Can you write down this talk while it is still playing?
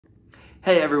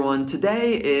Hey everyone,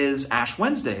 today is Ash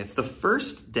Wednesday. It's the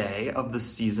first day of the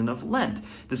season of Lent,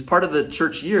 this part of the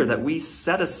church year that we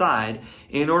set aside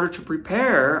in order to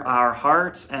prepare our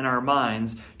hearts and our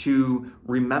minds to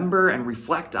remember and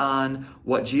reflect on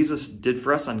what Jesus did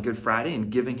for us on Good Friday and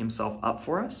giving himself up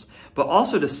for us, but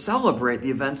also to celebrate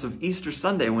the events of Easter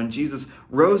Sunday when Jesus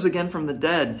rose again from the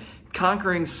dead,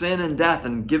 conquering sin and death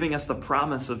and giving us the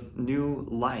promise of new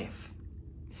life.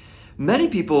 Many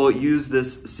people use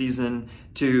this season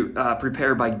to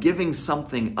prepare by giving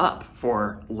something up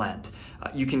for Lent.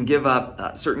 You can give up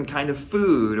a certain kind of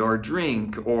food or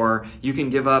drink, or you can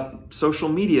give up social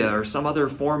media or some other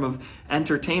form of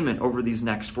entertainment over these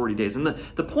next 40 days. And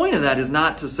the point of that is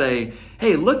not to say,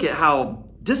 hey, look at how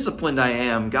disciplined I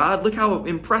am, God. Look how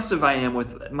impressive I am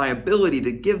with my ability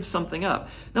to give something up.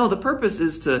 No, the purpose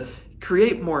is to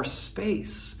create more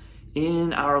space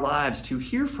in our lives to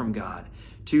hear from God,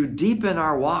 to deepen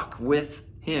our walk with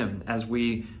him as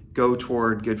we go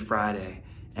toward Good Friday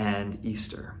and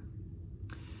Easter.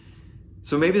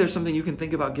 So maybe there's something you can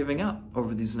think about giving up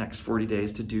over these next 40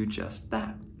 days to do just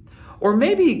that. Or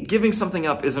maybe giving something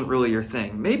up isn't really your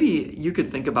thing. Maybe you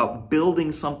could think about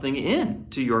building something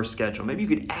into your schedule. Maybe you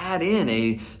could add in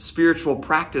a spiritual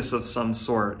practice of some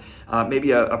sort.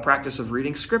 Maybe a practice of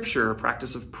reading scripture, a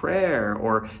practice of prayer,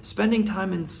 or spending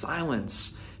time in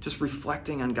silence, just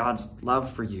reflecting on God's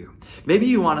love for you. Maybe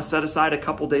you want to set aside a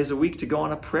couple days a week to go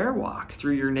on a prayer walk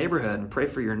through your neighborhood and pray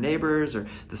for your neighbors or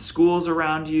the schools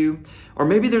around you. Or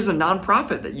maybe there's a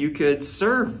nonprofit that you could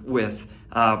serve with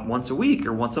once a week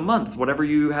or once a month, whatever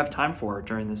you have time for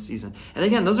during this season. And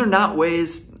again, those are not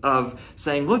ways of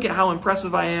saying, look at how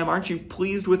impressive I am. Aren't you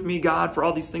pleased with me, God, for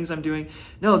all these things I'm doing?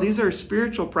 No, these are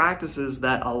spiritual practices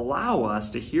that allow us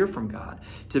to hear from God,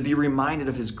 to be reminded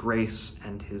of his grace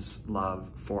and his love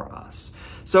for us.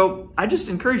 So I just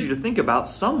encourage you to think about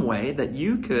some way that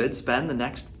you could spend the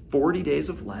next 40 days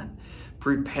of Lent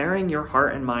preparing your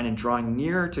heart and mind and drawing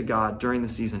nearer to God during the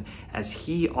season as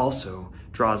he also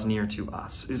draws near to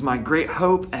us. It is my great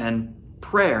hope and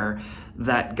prayer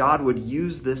that God would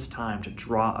use this time to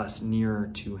draw us nearer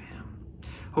to him.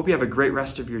 Hope you have a great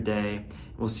rest of your day.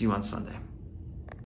 We'll see you on Sunday.